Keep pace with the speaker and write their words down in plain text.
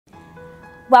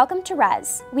Welcome to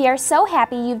Res. We are so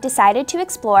happy you've decided to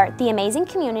explore the amazing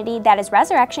community that is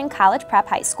Resurrection College Prep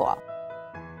High School.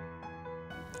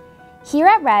 Here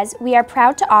at Res, we are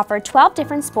proud to offer 12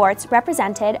 different sports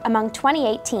represented among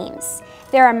 28 teams.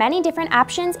 There are many different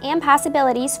options and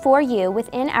possibilities for you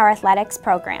within our athletics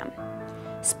program.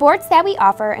 Sports that we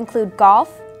offer include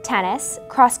golf, tennis,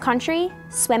 cross country,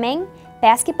 swimming,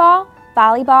 basketball,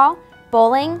 volleyball,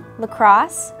 bowling,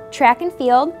 lacrosse, track and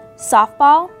field,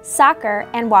 softball, soccer,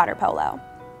 and water polo.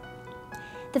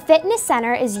 The fitness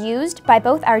center is used by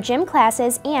both our gym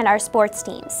classes and our sports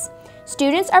teams.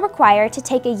 Students are required to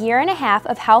take a year and a half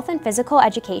of health and physical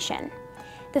education.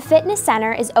 The fitness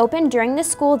center is open during the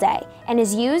school day and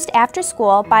is used after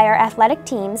school by our athletic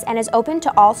teams and is open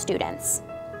to all students.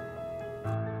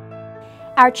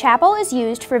 Our chapel is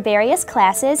used for various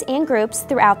classes and groups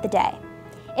throughout the day.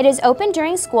 It is open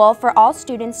during school for all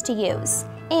students to use.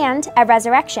 And at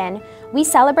Resurrection, we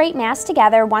celebrate Mass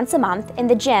together once a month in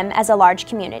the gym as a large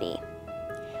community.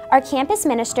 Our campus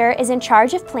minister is in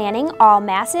charge of planning all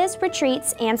Masses,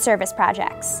 retreats, and service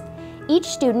projects. Each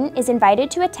student is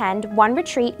invited to attend one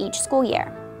retreat each school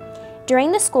year.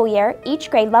 During the school year,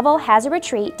 each grade level has a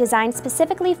retreat designed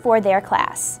specifically for their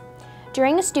class.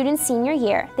 During a student's senior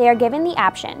year, they are given the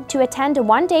option to attend a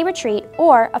one-day retreat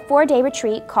or a 4-day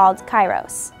retreat called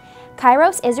Kairos.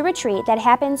 Kairos is a retreat that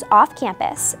happens off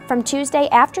campus from Tuesday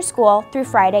after school through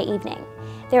Friday evening.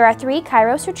 There are 3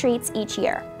 Kairos retreats each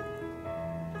year.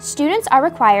 Students are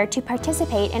required to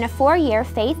participate in a 4-year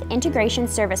faith integration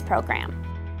service program.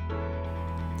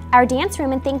 Our dance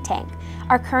room and think tank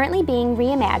are currently being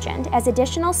reimagined as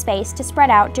additional space to spread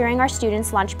out during our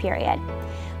students' lunch period.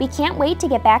 We can't wait to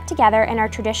get back together in our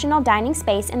traditional dining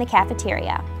space in the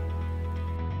cafeteria.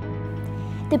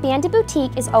 The Bandit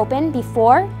Boutique is open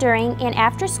before, during, and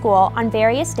after school on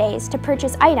various days to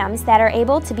purchase items that are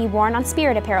able to be worn on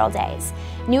Spirit Apparel days.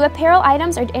 New apparel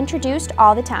items are introduced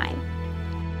all the time.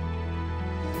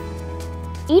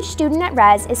 Each student at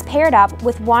Res is paired up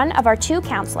with one of our 2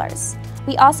 counselors.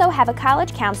 We also have a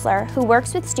college counselor who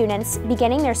works with students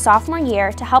beginning their sophomore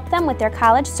year to help them with their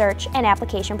college search and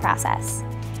application process.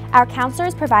 Our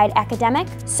counselors provide academic,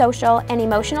 social, and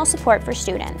emotional support for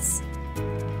students.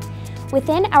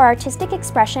 Within our Artistic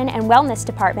Expression and Wellness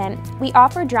department, we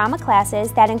offer drama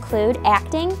classes that include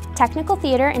acting, technical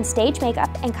theater and stage makeup,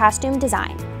 and costume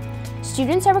design.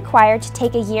 Students are required to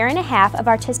take a year and a half of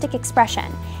Artistic Expression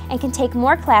and can take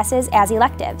more classes as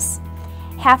electives.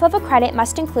 Half of a credit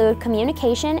must include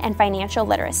communication and financial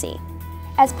literacy.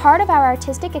 As part of our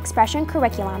Artistic Expression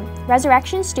curriculum,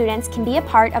 Resurrection students can be a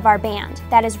part of our band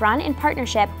that is run in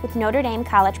partnership with Notre Dame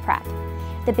College Prep.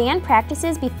 The band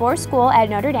practices before school at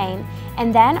Notre Dame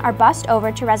and then are bused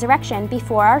over to Resurrection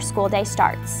before our school day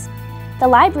starts. The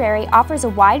library offers a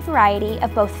wide variety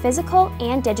of both physical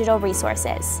and digital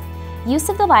resources. Use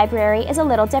of the library is a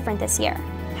little different this year.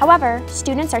 However,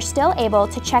 students are still able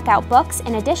to check out books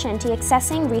in addition to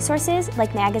accessing resources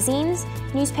like magazines,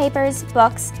 newspapers,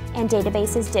 books, and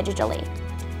databases digitally.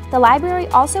 The library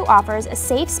also offers a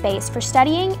safe space for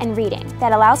studying and reading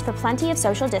that allows for plenty of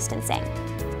social distancing.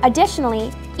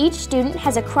 Additionally, each student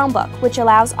has a Chromebook, which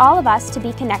allows all of us to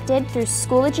be connected through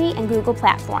Schoology and Google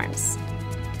platforms.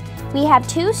 We have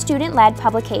 2 student-led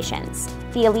publications,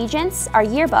 The Allegiance, our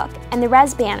yearbook, and the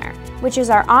Res Banner, which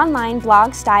is our online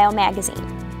blog-style magazine.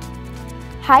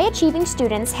 High-achieving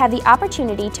students have the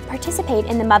opportunity to participate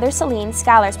in the Mother Celine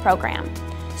Scholars Program.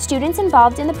 Students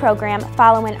involved in the program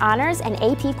follow an honors and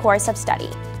AP course of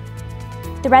study.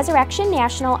 The Resurrection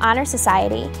National Honor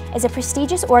Society is a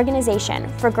prestigious organization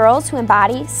for girls who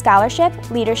embody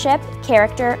scholarship, leadership,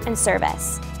 character, and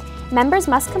service. Members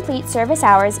must complete service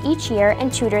hours each year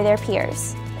and tutor their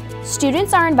peers.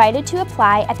 Students are invited to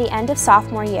apply at the end of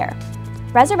sophomore year.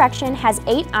 Resurrection has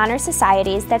 8 honor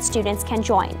societies that students can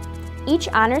join. Each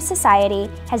honor society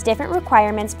has different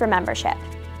requirements for membership.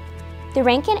 The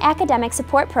Rankin Academic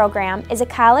Support Program is a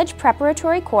college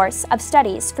preparatory course of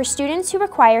studies for students who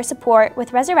require support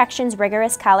with Resurrection's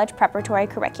rigorous college preparatory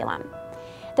curriculum.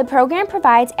 The program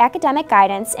provides academic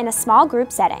guidance in a small group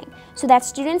setting so that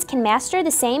students can master the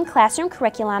same classroom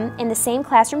curriculum in the same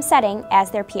classroom setting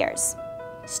as their peers.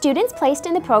 Students placed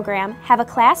in the program have a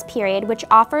class period which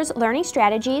offers learning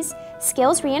strategies,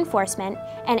 skills reinforcement,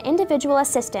 and individual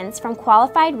assistance from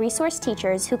qualified resource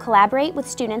teachers who collaborate with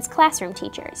students' classroom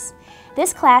teachers.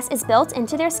 This class is built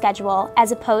into their schedule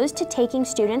as opposed to taking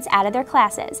students out of their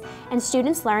classes, and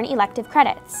students learn elective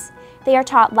credits. They are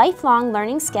taught lifelong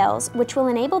learning skills which will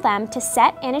enable them to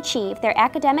set and achieve their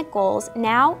academic goals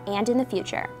now and in the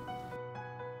future.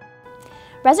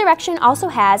 Resurrection also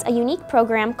has a unique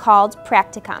program called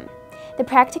Practicum. The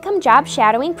Practicum Job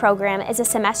Shadowing Program is a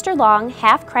semester-long,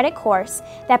 half-credit course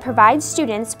that provides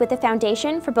students with a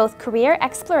foundation for both career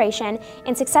exploration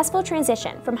and successful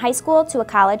transition from high school to a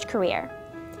college career.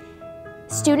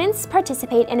 Students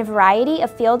participate in a variety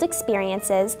of field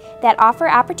experiences that offer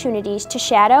opportunities to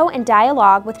shadow and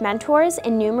dialogue with mentors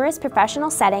in numerous professional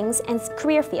settings and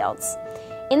career fields.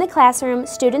 In the classroom,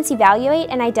 students evaluate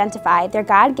and identify their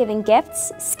God-given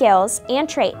gifts, skills, and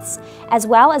traits, as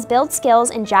well as build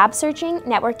skills in job searching,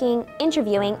 networking,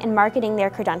 interviewing, and marketing their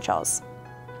credentials.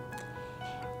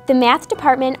 The Math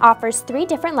department offers 3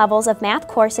 different levels of math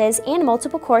courses and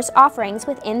multiple course offerings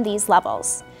within these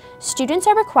levels. Students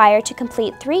are required to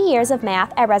complete 3 years of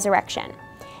math at Resurrection.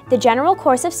 The general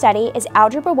course of study is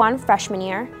Algebra 1 freshman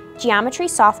year, Geometry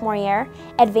sophomore year,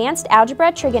 Advanced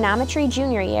Algebra Trigonometry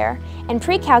junior year, and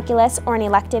Pre-Calculus or an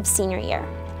elective senior year.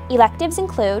 Electives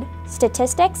include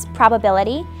Statistics,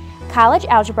 Probability, College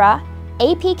Algebra,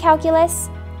 AP Calculus,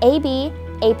 AB,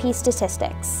 AP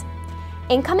Statistics.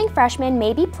 Incoming freshmen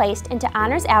may be placed into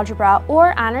Honors Algebra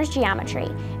or Honors Geometry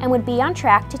and would be on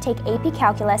track to take AP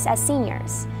Calculus as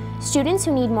seniors. Students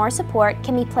who need more support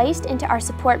can be placed into our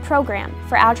support program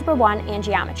for Algebra 1 and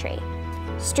Geometry.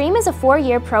 STREAM is a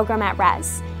 4-year program at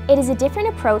Res. It is a different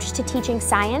approach to teaching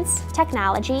science,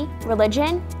 technology,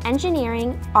 religion,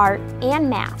 engineering, art, and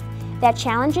math that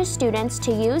challenges students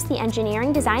to use the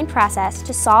engineering design process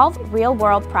to solve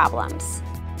real-world problems.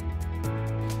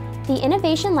 The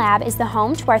Innovation Lab is the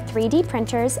home to our 3D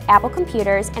printers, Apple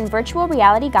computers, and virtual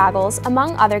reality goggles,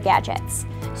 among other gadgets.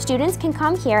 Students can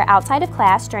come here outside of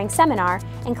class during seminar,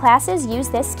 and classes use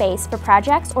this space for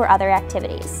projects or other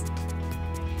activities.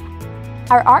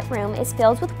 Our art room is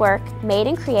filled with work made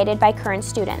and created by current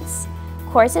students.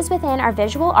 Courses within our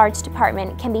visual arts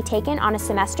department can be taken on a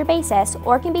semester basis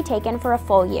or can be taken for a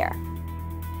full year.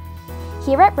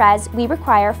 Here at Res, we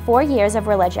require 4 years of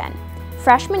religion.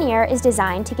 Freshman year is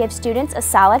designed to give students a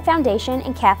solid foundation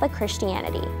in Catholic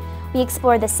Christianity. We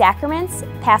explore the sacraments,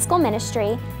 paschal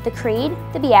ministry, the creed,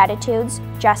 the Beatitudes,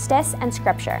 justice, and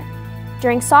scripture.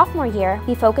 During sophomore year,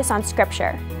 we focus on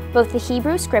scripture, both the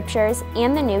Hebrew scriptures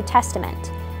and the New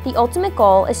Testament. The ultimate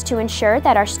goal is to ensure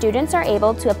that our students are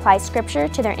able to apply scripture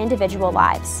to their individual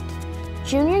lives.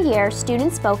 Junior year,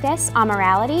 students focus on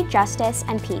morality, justice,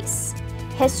 and peace.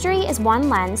 History is one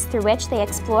lens through which they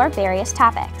explore various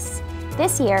topics.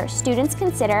 This year, students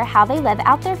consider how they live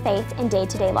out their faith in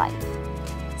day-to-day life.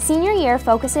 Senior year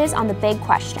focuses on the big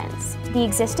questions, the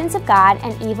existence of God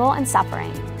and evil and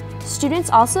suffering. Students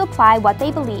also apply what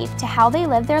they believe to how they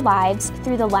live their lives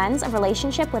through the lens of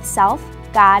relationship with self,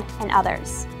 God, and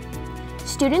others.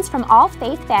 Students from all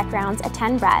faith backgrounds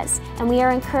attend Res, and we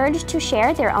are encouraged to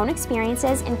share their own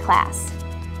experiences in class.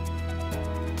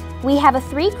 We have a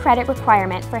 3-credit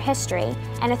requirement for history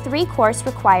and a 3-course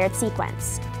required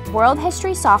sequence: World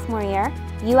History sophomore year,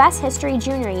 U.S. History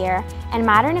junior year, and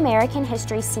Modern American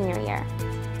History senior year.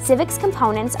 Civics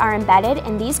components are embedded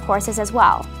in these courses as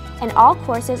well, and all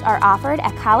courses are offered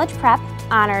at college prep,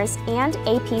 honors, and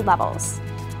AP levels.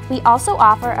 We also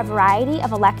offer a variety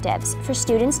of electives for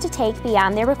students to take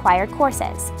beyond their required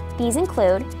courses. These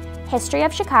include History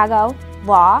of Chicago,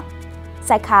 Law,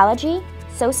 Psychology,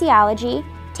 Sociology,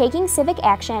 Taking Civic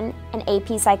Action, and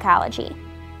AP Psychology.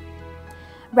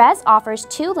 Res offers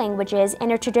 2 languages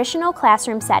in a traditional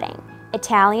classroom setting,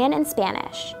 Italian and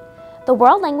Spanish. The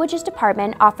World Languages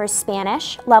department offers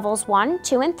Spanish, levels 1,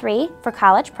 2, and 3 for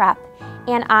college prep,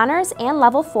 and honors and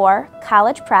level 4,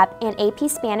 college prep, and AP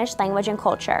Spanish language and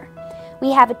culture.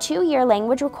 We have a 2-year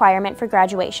language requirement for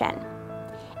graduation.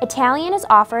 Italian is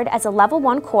offered as a level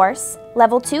 1 course,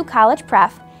 level 2 college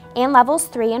prep, and levels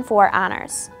 3 and 4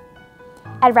 honors.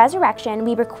 At Resurrection,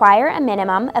 we require a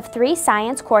minimum of 3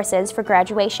 science courses for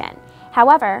graduation.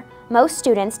 However, most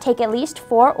students take at least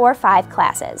 4 or 5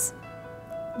 classes.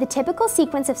 The typical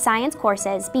sequence of science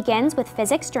courses begins with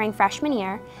physics during freshman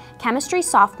year, chemistry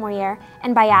sophomore year,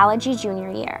 and biology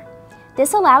junior year.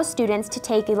 This allows students to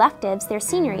take electives their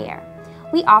senior year.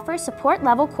 We offer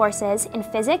support-level courses in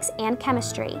physics and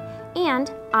chemistry,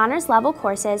 and honors-level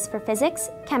courses for physics,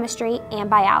 chemistry, and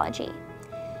biology.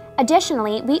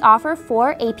 Additionally, we offer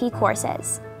 4 AP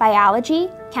courses: biology,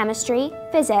 chemistry,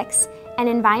 physics, and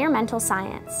environmental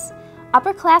science.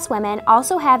 Upper-class women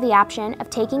also have the option of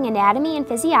taking anatomy and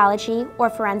physiology or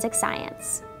forensic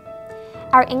science.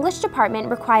 Our English department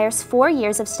requires 4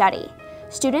 years of study.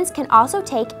 Students can also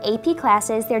take AP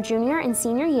classes their junior and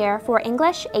senior year for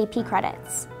English AP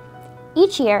credits.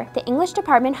 Each year, the English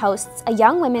department hosts a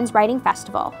Young Women's Writing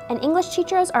Festival, and English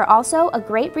teachers are also a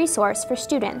great resource for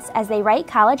students as they write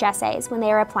college essays when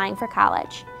they are applying for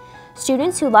college.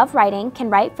 Students who love writing can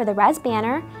write for the Res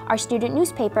Banner, our student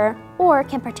newspaper, or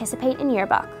can participate in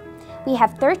yearbook. We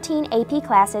have 13 AP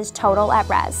classes total at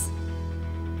Res.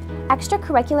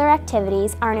 Extracurricular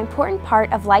activities are an important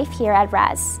part of life here at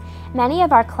Res. Many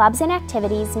of our clubs and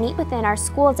activities meet within our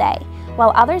school day,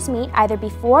 while others meet either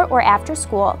before or after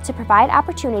school to provide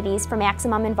opportunities for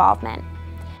maximum involvement.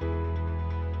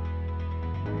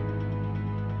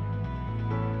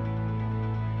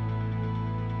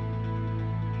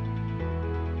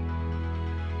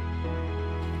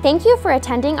 Thank you for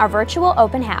attending our virtual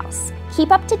open house.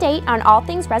 Keep up to date on all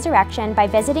things Resurrection by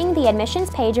visiting the admissions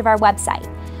page of our website.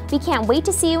 We can't wait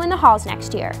to see you in the halls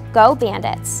next year. Go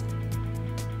Bandits!